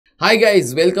Hi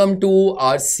guys, welcome to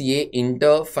our CA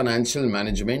Inter Financial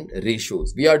Management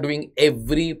Ratios. We are doing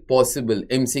every possible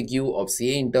MCQ of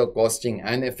CA Inter Costing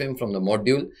and FM from the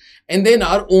module and then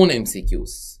our own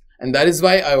MCQs. And that is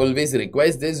why I always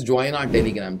request this, join our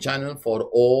Telegram channel for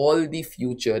all the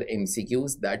future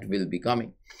MCQs that will be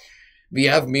coming. We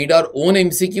have made our own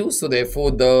MCQs, so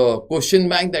therefore the question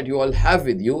bank that you all have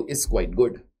with you is quite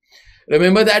good.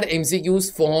 Remember that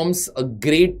MCQs forms a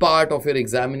great part of your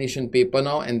examination paper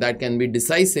now, and that can be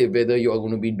decisive whether you are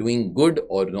going to be doing good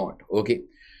or not. Okay.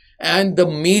 And the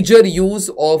major use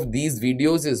of these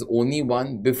videos is only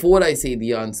one. Before I say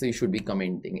the answer, you should be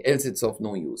commenting, else it's of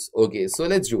no use. Okay. So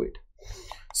let's do it.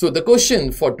 So the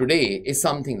question for today is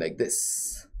something like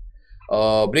this.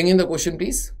 Bring in the question,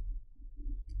 please.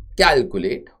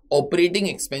 Calculate operating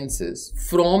expenses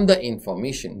from the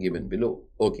information given below.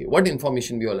 Okay. What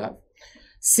information we all have?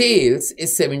 Sales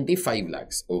is 75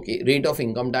 lakhs. Okay. Rate of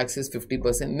income tax is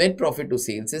 50%. Net profit to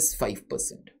sales is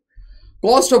 5%.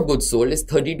 Cost of goods sold is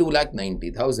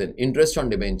 32,90,000. Interest on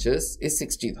debentures is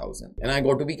 60,000. And I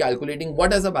got to be calculating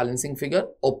what as a balancing figure?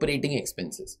 Operating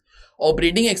expenses.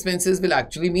 Operating expenses will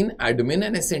actually mean admin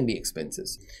and S&D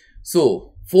expenses.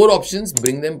 So, 4 options,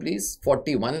 bring them please.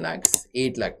 41 lakhs,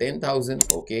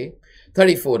 8,10,000, okay.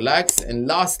 34 lakhs and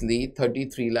lastly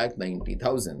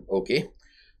 33,90,000, okay.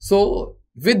 So,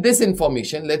 with this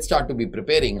information, let's start to be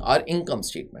preparing our income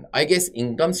statement. I guess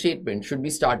income statement should be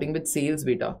starting with sales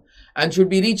beta and should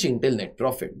be reaching till net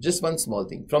profit. Just one small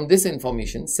thing. From this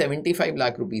information, 75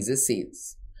 lakh rupees is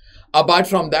sales. Apart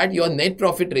from that, your net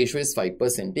profit ratio is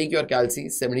 5%. Take your calci,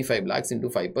 75 lakhs into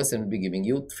 5% will be giving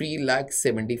you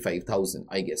 3,75,000,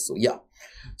 I guess. So, yeah.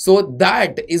 So,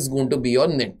 that is going to be your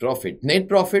net profit. Net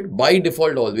profit by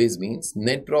default always means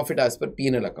net profit as per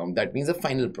P&L account. That means a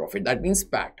final profit. That means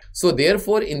PAT. So,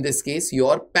 therefore, in this case,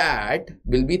 your PAT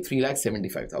will be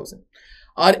 3,75,000.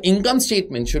 Our income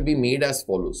statement should be made as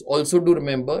follows. Also do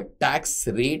remember, tax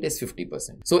rate is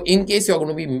 50%. So, in case you're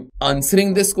going to be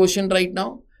answering this question right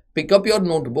now, pick up your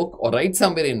notebook or write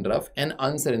somewhere in rough and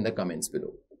answer in the comments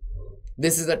below.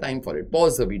 This is the time for it.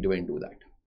 Pause the video and do that.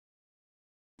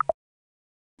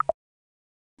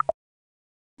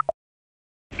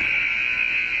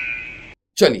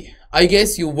 Chali, I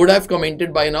guess you would have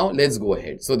commented by now. Let's go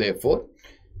ahead. So therefore,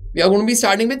 we are going to be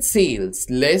starting with sales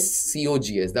less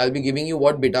COGS. That will be giving you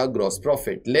what? Beta gross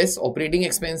profit less operating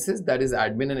expenses, that is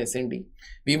admin and S&D.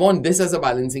 We want this as a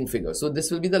balancing figure. So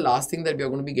this will be the last thing that we are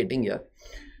going to be getting here.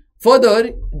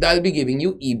 Further, that will be giving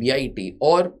you EBIT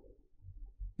or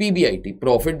PBIT,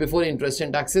 profit before interest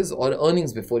and taxes, or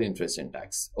earnings before interest and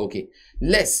tax. Okay,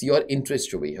 less your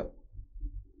interest over here.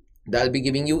 That will be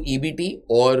giving you EBT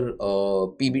or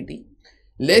PBT.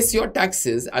 Less your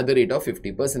taxes at the rate of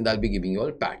 50%. That will be giving you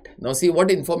all PAT. Now see what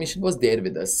information was there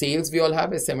with us. Sales we all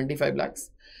have is 75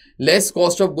 lakhs. Less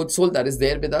cost of goods sold, that is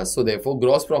there with us. So therefore,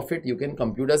 gross profit you can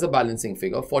compute as a balancing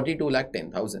figure,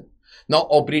 42,10,000. Now,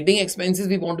 operating expenses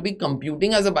we want to be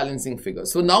computing as a balancing figure.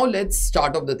 So now let's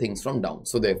start off the things from down.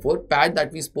 So therefore, PAT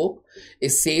that we spoke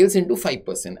is sales into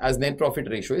 5% as net profit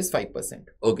ratio is 5%.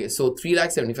 Okay, so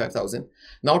 3,75,000.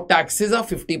 Now taxes are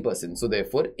 50%. So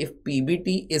therefore, if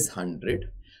PBT is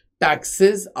 100,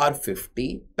 taxes are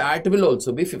 50, PAT will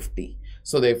also be 50.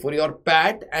 So therefore, your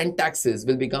PAT and taxes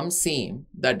will become same.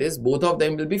 That is, both of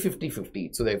them will be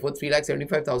 50-50. So therefore,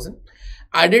 3,75,000.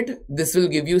 Added, this will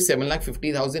give you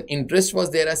 7,50,000. Interest was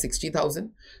there as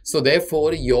 60,000. So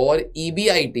therefore, your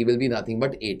EBIT will be nothing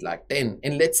but 8,10,000.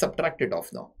 And let's subtract it off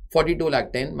now.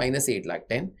 42,10,000 minus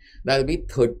 8,10,000. That will be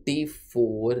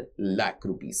 34 lakh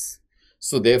rupees.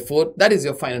 So therefore, that is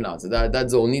your final answer.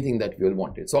 That's the only thing that we all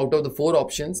wanted. So out of the 4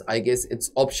 options, I guess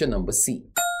it's option number C.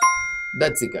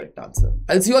 That's the correct answer.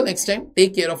 I'll see you all next time.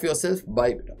 Take care of yourself.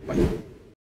 Bye. Bye.